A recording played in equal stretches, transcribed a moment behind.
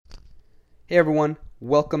Hey everyone,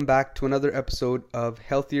 welcome back to another episode of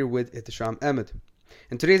Healthier with Ihtisham Ahmed.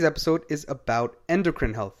 And today's episode is about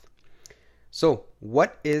endocrine health. So,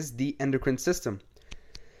 what is the endocrine system?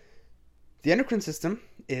 The endocrine system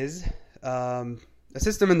is a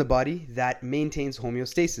system in the body that maintains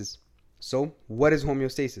homeostasis. So, what is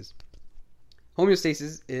homeostasis?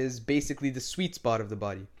 Homeostasis is basically the sweet spot of the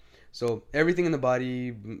body. So, everything in the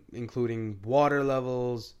body, including water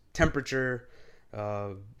levels, temperature,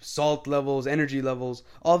 salt levels, energy levels,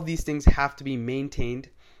 all of these things have to be maintained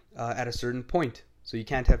at a certain point. So you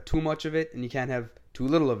can't have too much of it and you can't have too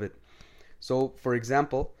little of it. So for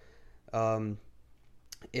example,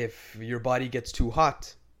 if your body gets too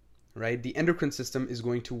hot, right, the endocrine system is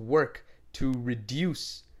going to work to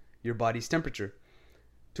reduce your body's temperature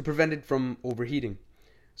to prevent it from overheating.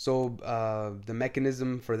 So the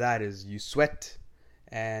mechanism for that is you sweat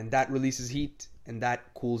and that releases heat and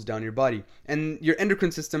that cools down your body. And your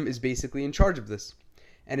endocrine system is basically in charge of this.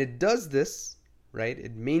 And it does this, right?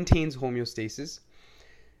 It maintains homeostasis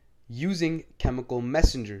using chemical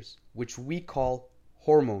messengers, which we call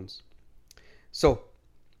hormones. So,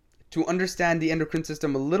 to understand the endocrine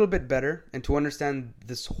system a little bit better and to understand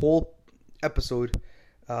this whole episode,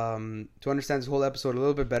 a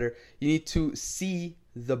little bit better, you need to see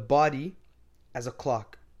the body as a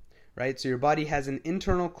clock, right? So your body has an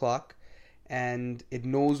internal clock and it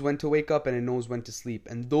knows when to wake up and it knows when to sleep.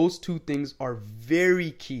 And those two things are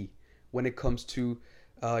very key when it comes to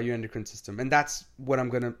your endocrine system. And that's what I'm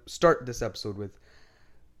going to start this episode with.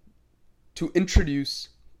 To introduce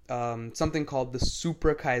something called the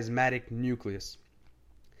suprachiasmatic nucleus.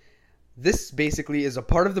 This basically is a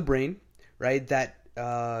part of the brain, right, that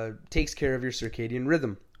takes care of your circadian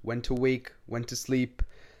rhythm. When to wake, when to sleep.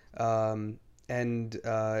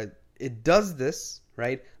 It does this,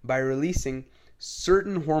 right, by releasing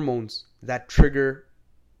certain hormones that trigger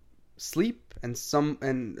sleep and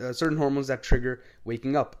certain hormones that trigger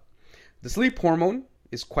waking up. The sleep hormone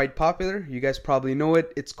is quite popular. You guys probably know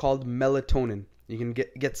it. It's called melatonin. You can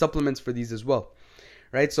get supplements for these as well,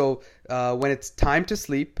 right? So when it's time to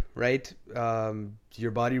sleep, right,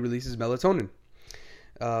 your body releases melatonin.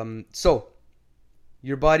 So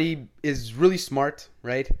your body is really smart,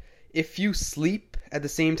 right? If you sleep at the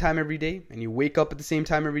same time every day and you wake up at the same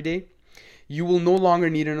time every day, you will no longer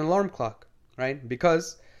need an alarm clock, right?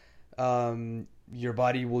 Because your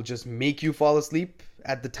body will just make you fall asleep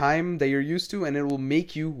at the time that you're used to, and it will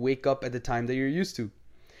make you wake up at the time that you're used to.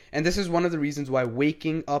 And this is one of the reasons why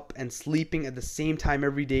waking up and sleeping at the same time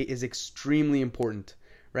every day is extremely important,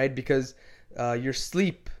 right? Because your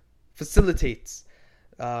sleep facilitates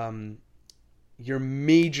your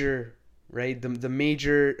major, right, the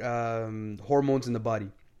major hormones in the body.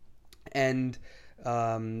 And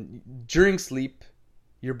during sleep,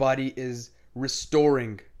 your body is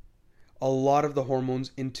restoring a lot of the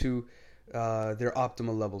hormones into their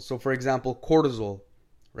optimal levels. So for example, cortisol,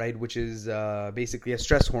 right, which is basically a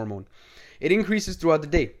stress hormone, it increases throughout the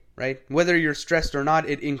day, right? Whether you're stressed or not,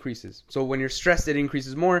 it increases. So when you're stressed, it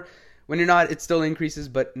increases more. When you're not, it still increases,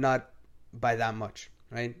 but not by that much,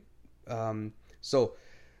 right? So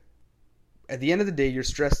at the end of the day, your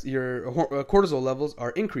cortisol levels are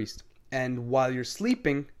increased, and while you're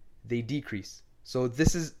sleeping, they decrease. So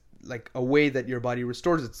this is like a way that your body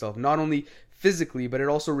restores itself, not only physically, but it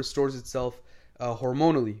also restores itself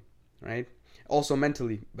hormonally, right? Also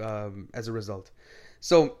mentally, as a result.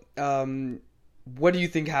 So what do you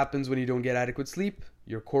think happens when you don't get adequate sleep?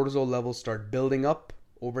 Your cortisol levels start building up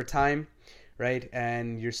over time, right?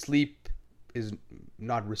 And your sleep is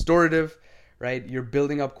not restorative, right? You're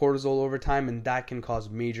building up cortisol over time, and that can cause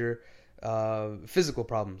major physical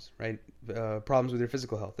problems, right? Problems with your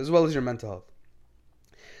physical health as well as your mental health.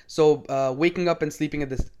 So waking up and sleeping at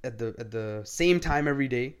the same time every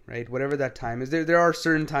day, right? Whatever that time is, there are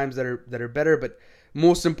certain times that are better, but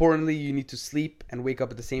most importantly, you need to sleep and wake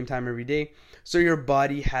up at the same time every day, so your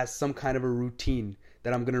body has some kind of a routine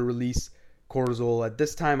that I'm going to release cortisol at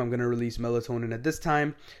this time, I'm going to release melatonin at this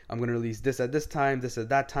time, I'm going to release this at this time, this at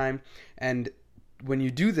that time. And when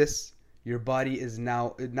you do this, your body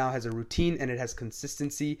now has a routine, and it has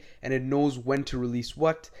consistency, and it knows when to release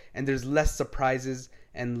what, and there's less surprises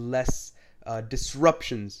and less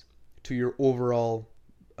disruptions to your overall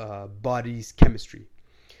body's chemistry.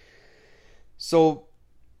 So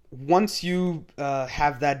once you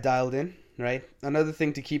have that dialed in, right, another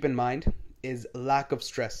thing to keep in mind is lack of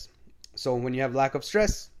stress. So when you have lack of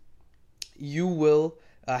stress, you will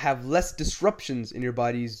have less disruptions in your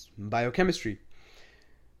body's biochemistry.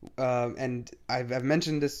 And I've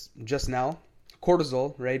mentioned this just now.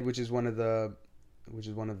 Cortisol, right, which is one of the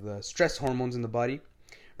stress hormones in the body,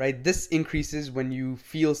 right? This increases when you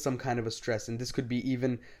feel some kind of a stress, and this could be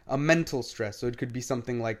even a mental stress. So it could be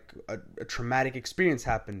something like a traumatic experience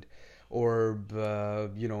happened, or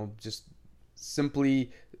just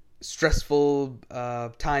simply stressful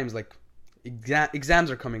times, like exams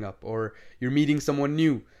are coming up, or you're meeting someone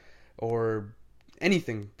new, or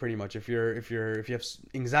anything pretty much. If you have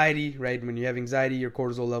anxiety, right? When you have anxiety, your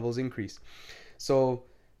cortisol levels increase. So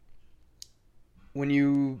when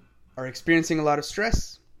you are experiencing a lot of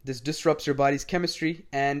stress, this disrupts your body's chemistry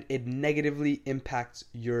and it negatively impacts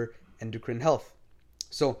your endocrine health.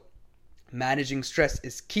 So managing stress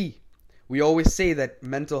is key. We always say that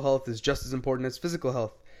mental health is just as important as physical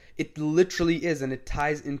health. It literally is, and it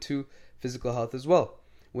ties into physical health as well.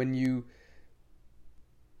 When you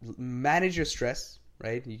manage your stress,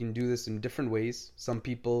 right, you can do this in different ways. Some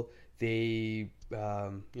people, therapy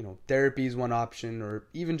is one option, or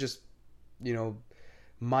even just,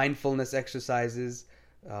 mindfulness exercises,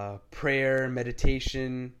 prayer,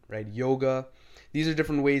 meditation, right, yoga. These are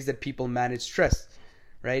different ways that people manage stress,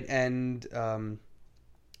 right? And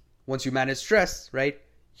once you manage stress, right,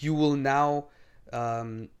 you will now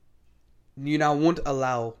won't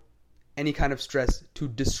allow any kind of stress to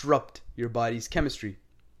disrupt your body's chemistry,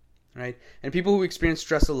 right? And people who experience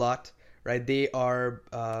stress a lot, right, they are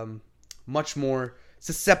much more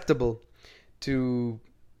susceptible to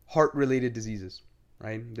heart-related diseases,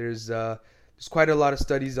 right? There's quite a lot of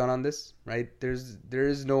studies done on this, right?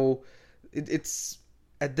 It's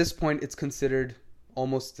at this point it's considered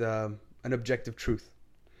almost an objective truth,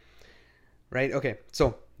 right? Okay,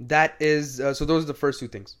 so that is so those are the first two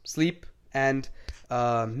things: sleep and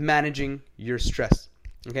managing your stress.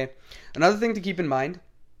 Okay, another thing to keep in mind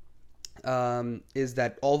is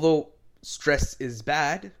that although stress is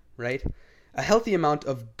bad, right, a healthy amount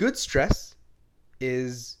of good stress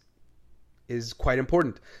is quite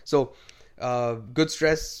important. So good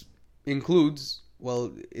stress includes,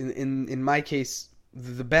 well, in my case,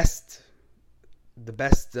 the best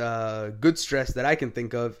good stress that I can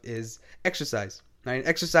think of is exercise. Right?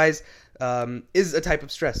 Exercise is a type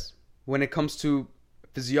of stress. When it comes to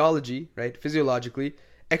physiology, right? Physiologically,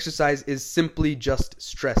 exercise is simply just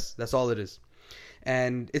stress. That's all it is.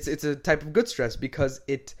 And it's a type of good stress because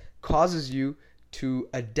it causes you to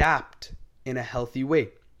adapt in a healthy way.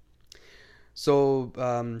 So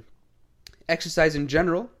exercise in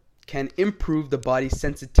general can improve the body's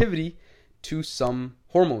sensitivity to some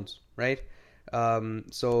hormones, right?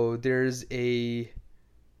 So there's a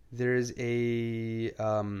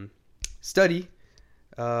study,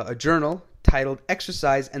 a journal titled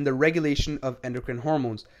 "Exercise and the Regulation of Endocrine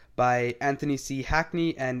Hormones" by Anthony C.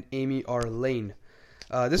 Hackney and Amy R. Lane.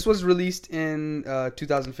 This was released in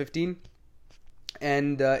 2015,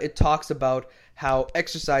 and it talks about how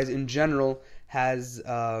exercise in general has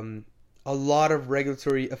a lot of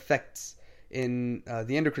regulatory effects in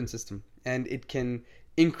the endocrine system, and it can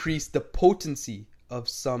increase the potency of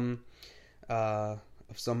some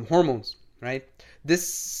hormones, right? This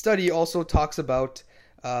study also talks about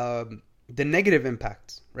the negative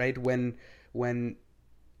impacts, right? When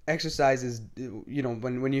exercise is,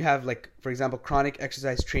 when you have, like, for example, chronic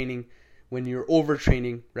exercise training, when you're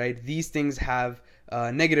overtraining, right? These things have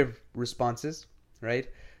negative responses, right?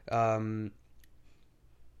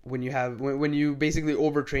 When you basically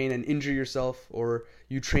overtrain and injure yourself, or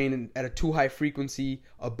you train at a too high frequency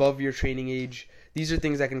above your training age, these are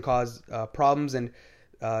things that can cause problems, and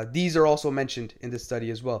these are also mentioned in this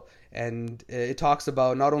study as well. And it talks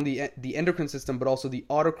about not only the endocrine system, but also the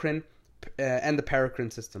autocrine and the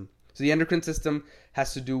paracrine system. So the endocrine system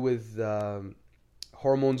has to do with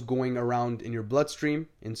hormones going around in your bloodstream,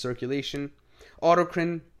 in circulation.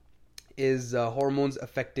 Autocrine is hormones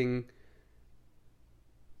affecting,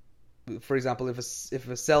 for example, if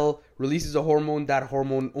a cell releases a hormone, that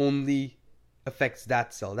hormone only affects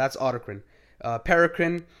that cell. That's autocrine.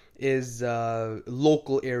 Paracrine is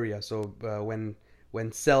local area. So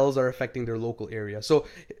when cells are affecting their local area. So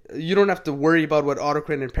you don't have to worry about what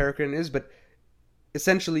autocrine and paracrine is, but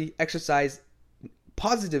essentially exercise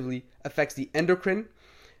positively affects the endocrine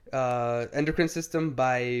system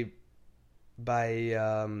by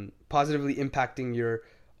positively impacting your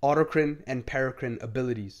autocrine and paracrine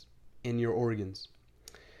abilities in your organs.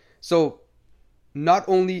 So not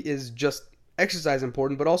only is just exercise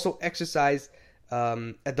important, but also exercise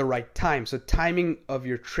at the right time. So timing of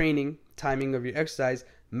your training, timing of your exercise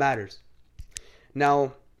matters.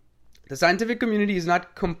 Now, the scientific community is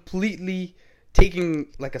not completely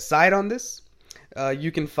taking like a side on this.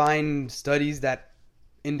 You can find studies that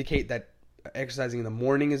indicate that exercising in the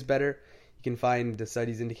morning is better. You can find the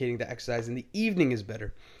studies indicating that exercise in the evening is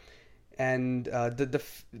better. and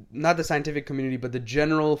not the scientific community, but the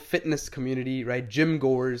general fitness community, right? Gym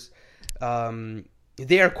goers,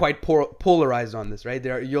 they are quite polarized on this, right?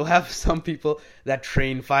 You'll have some people that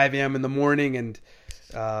train 5 a.m. in the morning, and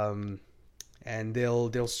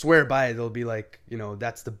they'll swear by it. They'll be like,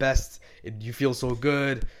 that's the best. You feel so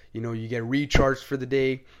good. You get recharged for the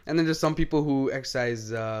day. And then there's some people who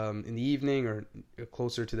exercise in the evening or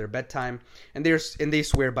closer to their bedtime, and they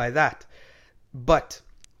swear by that. But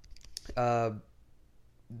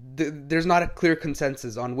there's not a clear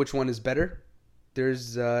consensus on which one is better.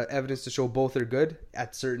 There's evidence to show both are good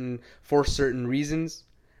for certain reasons,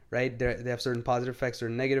 right? They have certain positive effects or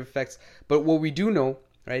negative effects. But what we do know,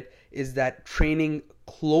 right, is that training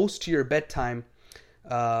close to your bedtime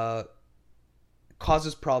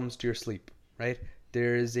causes problems to your sleep, right?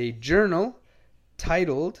 There is a journal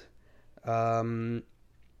titled A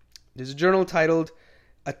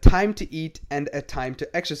Time to Eat and a Time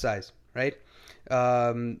to Exercise, right?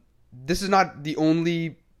 This is not the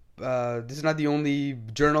only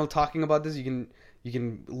journal talking about this. You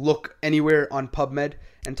can look anywhere on PubMed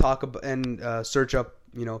and search up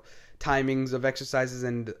timings of exercises,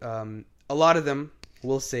 and a lot of them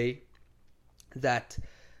will say that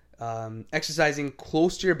exercising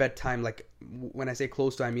close to your bedtime, like when I say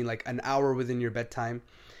close to, I mean like an hour within your bedtime,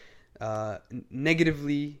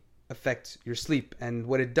 negatively affects your sleep. And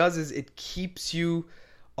what it does is it keeps you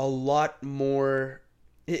a lot more,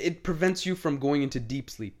 it prevents you from going into deep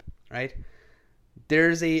sleep, right?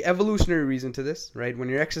 There's a evolutionary reason to this, right? When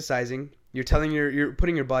you're exercising, you're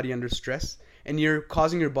putting your body under stress, and you're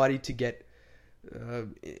causing your body to get,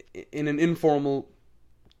 in an informal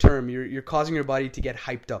term, you're causing your body to get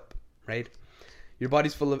hyped up, right? Your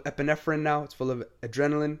body's full of epinephrine now, it's full of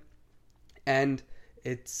adrenaline, and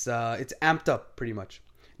it's amped up pretty much.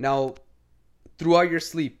 Now, throughout your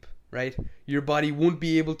sleep, right, your body won't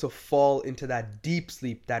be able to fall into that deep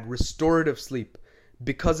sleep, that restorative sleep,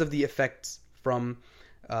 because of the effects from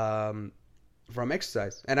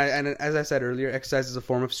exercise. And as I said earlier, exercise is a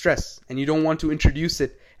form of stress, and you don't want to introduce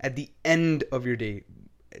it at the end of your day,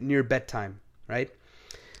 near bedtime, right?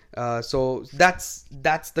 So that's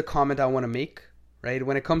the comment I want to make, right?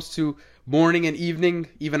 When it comes to morning and evening,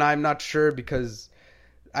 even I'm not sure, because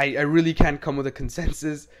I really can't come with a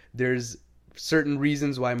consensus. There's certain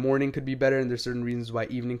reasons why morning could be better, and there's certain reasons why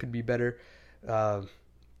evening could be better,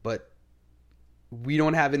 but we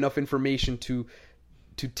don't have enough information to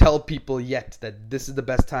tell people yet that this is the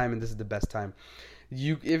best time and this is the best time.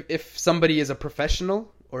 If somebody is a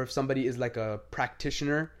professional, or if somebody is like a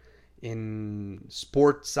practitioner in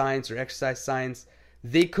sports science or exercise science,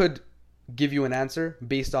 they could give you an answer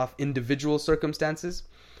based off individual circumstances.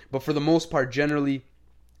 But for the most part, generally,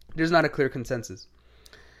 there's not a clear consensus.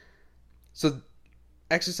 So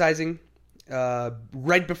exercising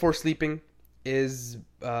right before sleeping is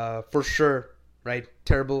for sure, right,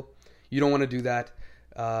 terrible. You don't want to do that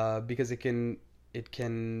because it can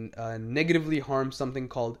negatively harm something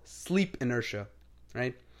called sleep inertia,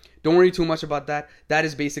 right? Don't worry too much about that. That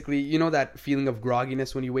is basically, that feeling of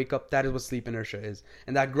grogginess when you wake up. That is what sleep inertia is.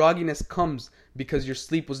 And that grogginess comes because your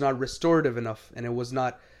sleep was not restorative enough, and it was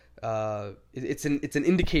not. It's an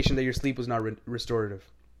indication that your sleep was not restorative.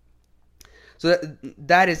 So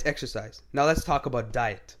that is exercise. Now let's talk about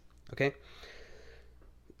diet. Okay.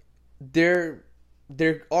 There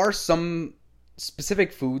are some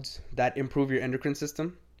specific foods that improve your endocrine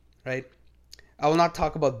system, right? I will not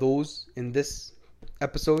talk about those in this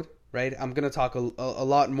episode, right? I'm going to talk a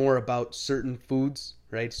lot more about certain foods,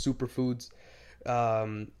 right? Superfoods,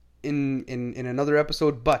 in another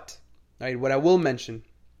episode. But, right, what I will mention,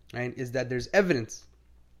 right, is that there's evidence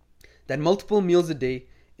that multiple meals a day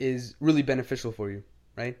is really beneficial for you,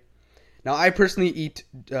 right? Now, I personally eat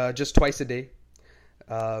just twice a day.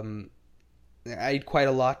 I eat quite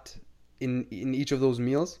a lot in each of those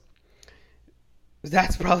meals.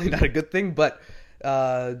 That's probably not a good thing, but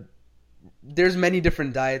there's many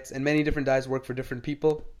different diets, and many different diets work for different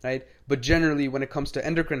people, right? But generally, when it comes to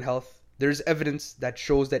endocrine health, there's evidence that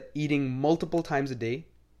shows that eating multiple times a day,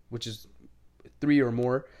 which is 3 or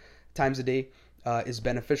more times a day, is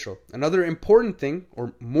beneficial. Another important thing,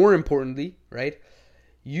 or more importantly, right,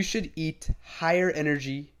 you should eat higher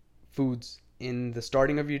energy foods in the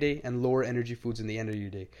starting of your day and lower energy foods in the end of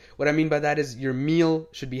your day. What I mean by that is your meal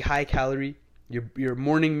should be high calorie, your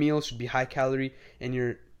morning meal should be high calorie, and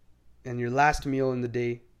your last meal in the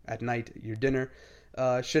day, at night, your dinner,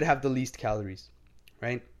 should have the least calories,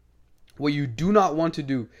 right? What you do not want to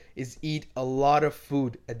do is eat a lot of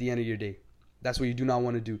food at the end of your day. That's what you do not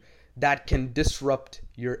want to do. That can disrupt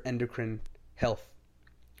your endocrine health,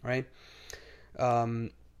 right?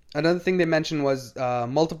 Another thing they mentioned was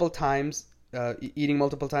multiple times, eating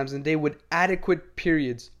multiple times in a day with adequate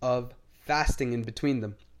periods of fasting in between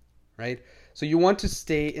them, right? So you want to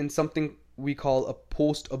stay in something we call a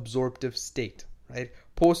post-absorptive state, right?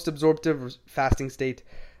 Post-absorptive fasting state.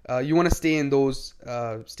 You want to stay in those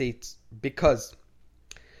states because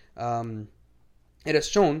it has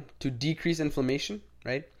shown to decrease inflammation,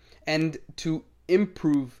 right? And to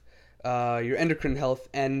improve your endocrine health,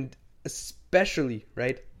 and especially,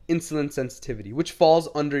 right, insulin sensitivity, which falls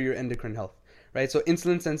under your endocrine health, right? So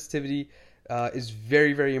insulin sensitivity is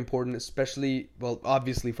very, very important, especially, well,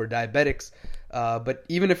 obviously for diabetics, but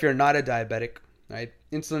even if you're not a diabetic, right,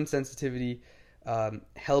 insulin sensitivity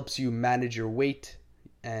helps you manage your weight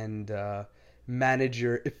and manage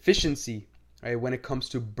your efficiency, right, when it comes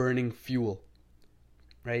to burning fuel,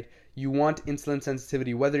 right? You want insulin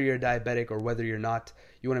sensitivity whether you're diabetic or whether you're not.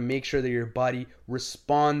 You want to make sure that your body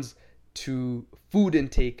responds to food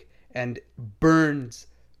intake and burns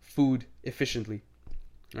food efficiently,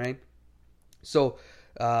 right? So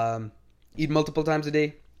eat multiple times a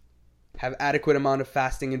day, have adequate amount of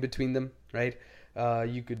fasting in between them, right?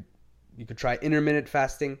 You could try intermittent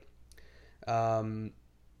fasting.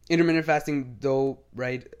 Intermittent fasting, though,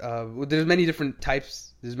 right? There's many different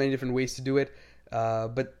types. There's many different ways to do it.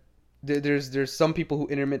 But there's some people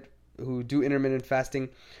who do intermittent fasting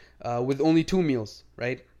with only 2 meals,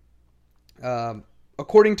 right?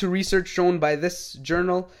 According to research shown by this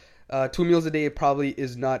journal, 2 meals a day probably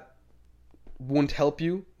won't help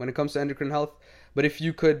you when it comes to endocrine health. But if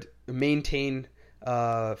you could maintain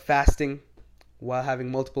fasting while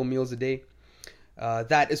having multiple meals a day,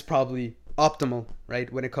 that is probably optimal,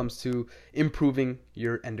 right, when it comes to improving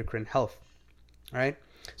your endocrine health. All right.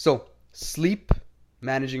 So sleep,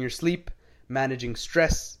 managing your sleep, managing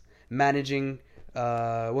stress, managing,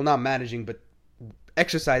 not managing, but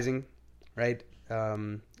exercising, right,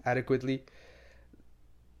 adequately,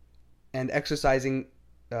 and exercising,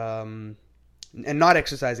 and not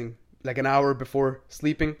exercising like an hour before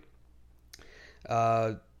sleeping,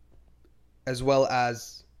 as well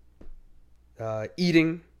as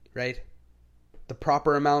eating, right, the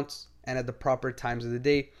proper amounts and at the proper times of the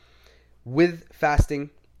day with fasting.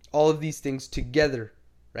 All of these things together,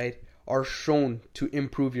 right, are shown to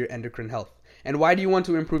improve your endocrine health. And why do you want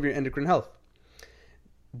to improve your endocrine health?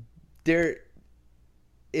 There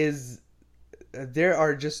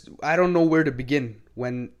are just, I don't know where to begin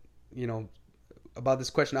when, about this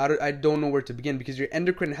question. I don't know where to begin, because your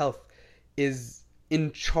endocrine health is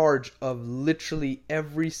in charge of literally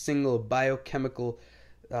every single biochemical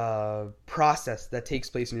process that takes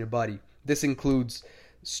place in your body. This includes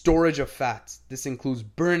storage of fats. This includes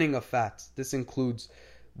burning of fats. This includes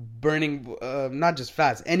burning not just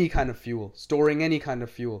fats, any kind of fuel, storing any kind of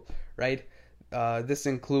fuel, right? This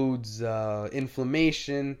includes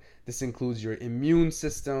inflammation. This includes your immune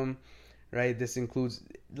system, right? This includes,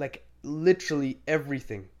 like, literally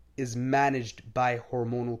everything is managed by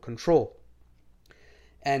hormonal control.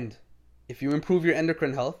 And if you improve your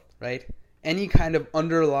endocrine health, right, any kind of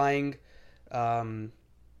underlying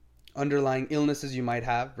illnesses you might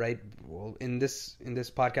have, right? Well, in this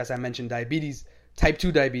podcast, I mentioned diabetes, type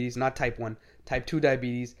 2 diabetes, not type 1. Type 2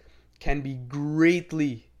 diabetes can be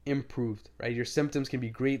greatly improved, right? Your symptoms can be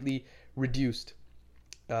greatly reduced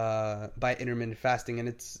by intermittent fasting, and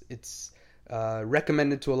it's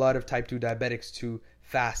recommended to a lot of type 2 diabetics to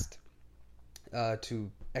fast,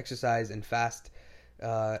 to exercise and fast.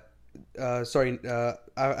 I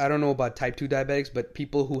don't know about type 2 diabetics, but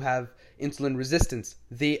people who have insulin resistance,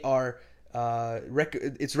 it's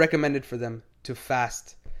recommended for them to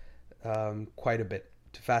fast quite a bit,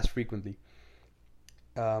 to fast frequently.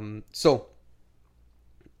 So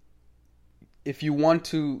if you want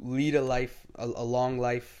to lead a long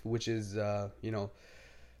life, which is, if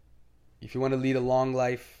you want to lead a long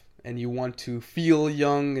life and you want to feel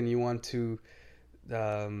young and you want to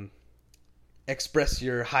express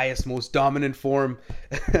your highest, most dominant form,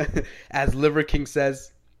 as Liver King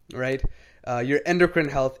says, right? Your endocrine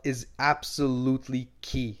health is absolutely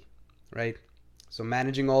key, right? So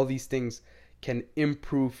managing all these things can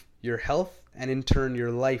improve your health and in turn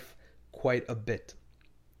your life quite a bit.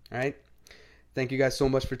 All right? Thank you guys so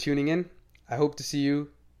much for tuning in. I hope to see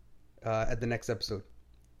you at the next episode.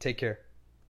 Take care.